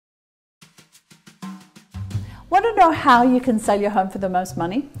Want to know how you can sell your home for the most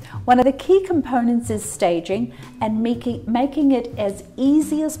money? One of the key components is staging and making it as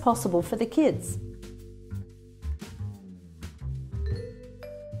easy as possible for the kids.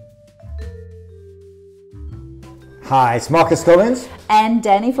 Hi, it's Marcus Collins and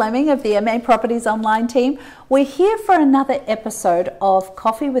Danny Fleming of the MA Properties Online team. We're here for another episode of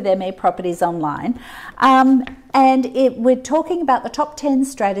Coffee with MA Properties Online, we're talking about the top 10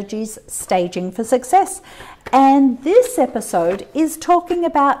 strategies staging for success. And this episode is talking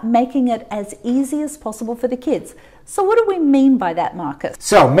about making it as easy as possible for the kids. So what do we mean by that, Marcus?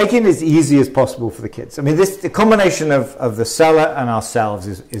 So making it as easy as possible for the kids. I mean, the combination of the seller and ourselves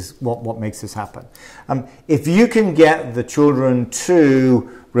is what makes this happen. If you can get the children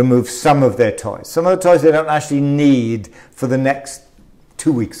to remove some of their toys, some of the toys they don't actually need for the next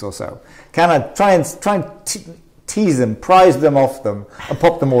 2 weeks or so, kind of try and tease them, prize them off them, and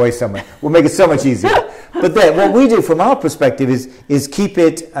pop them away somewhere. We'll make it so much easier. But then, what we do from our perspective is keep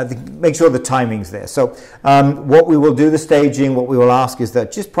it, make sure the timing's there. So what we will do, the staging, what we will ask is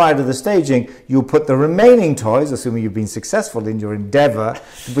that just prior to the staging, you'll put the remaining toys, assuming you've been successful in your endeavor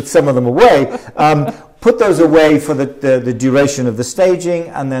to put some of them away, put those away for the duration of the staging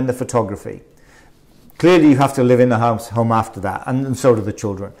and then the photography. Clearly, you have to live in the home after that, and so do the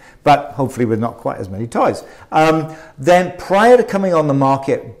children, but hopefully with not quite as many toys. Then prior to coming on the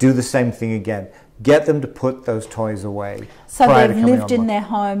market, do the same thing again. Get them to put those toys away. So they've lived in their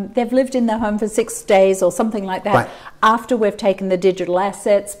home. They've lived in their home for 6 days or something like that. Right. After we've taken the digital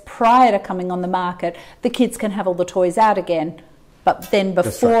assets, prior to coming on the market, the kids can have all the toys out again. But then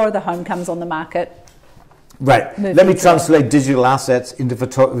before the home comes on the market, right. Let me translate digital assets into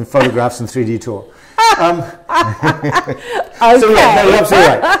photographs and 3D tour. Okay. So yeah, you're absolutely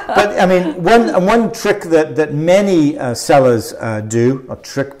right. But I mean, one trick that many sellers do, not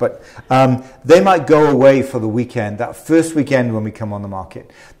trick, but they might go away for the weekend, that first weekend when we come on the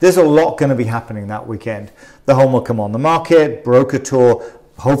market. There's a lot going to be happening that weekend. The home will come on the market, broker tour,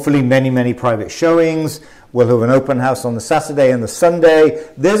 hopefully many private showings. We'll have an open house on the Saturday and the Sunday.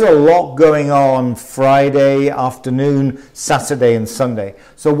 There's a lot going on Friday afternoon, Saturday and Sunday.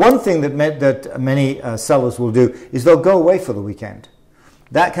 So one thing that many sellers will do is they'll go away for the weekend.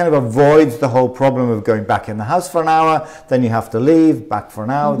 That kind of avoids the whole problem of going back in the house for an hour, then you have to leave, back for an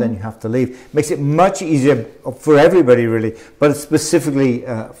hour, then you have to leave. Makes it much easier for everybody really, but specifically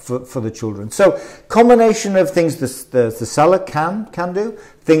for the children. So combination of things the seller can do,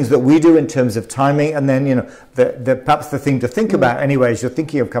 things that we do in terms of timing, and then perhaps the thing to think about anyway as you're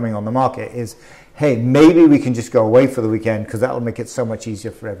thinking of coming on the market is, hey, maybe we can just go away for the weekend because that'll make it so much easier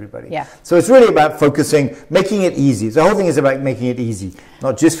for everybody. Yeah. So it's really about focusing, making it easy. The whole thing is about making it easy,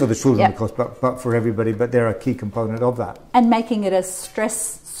 not just for the children, of course, but for everybody. But they're a key component of that. And making it as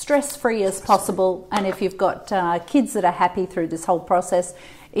stress-free as possible. And if you've got kids that are happy through this whole process,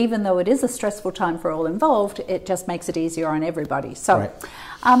 even though it is a stressful time for all involved, it just makes it easier on everybody. So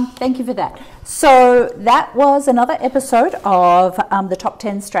thank you for that. So that was another episode of the top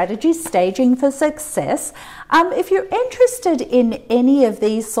 10 strategies staging for success. If you're interested in any of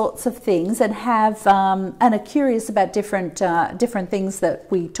these sorts of things and have and are curious about different things that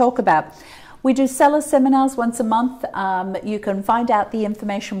we talk about, we do seller seminars once a month. You can find out the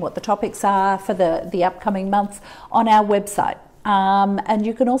information, what the topics are for the upcoming months on our website. And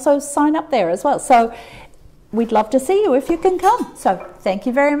you can also sign up there as well. So we'd love to see you if you can come. So thank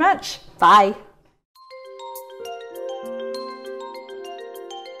you very much. Bye.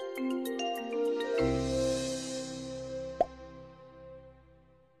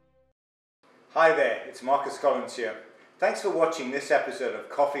 Hi there, it's Marcus Collins here. Thanks for watching this episode of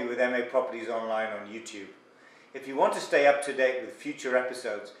Coffee with MA Properties Online on YouTube. If you want to stay up to date with future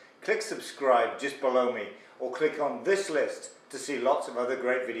episodes, click subscribe just below me or click on this list to see lots of other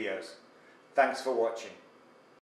great videos. Thanks for watching.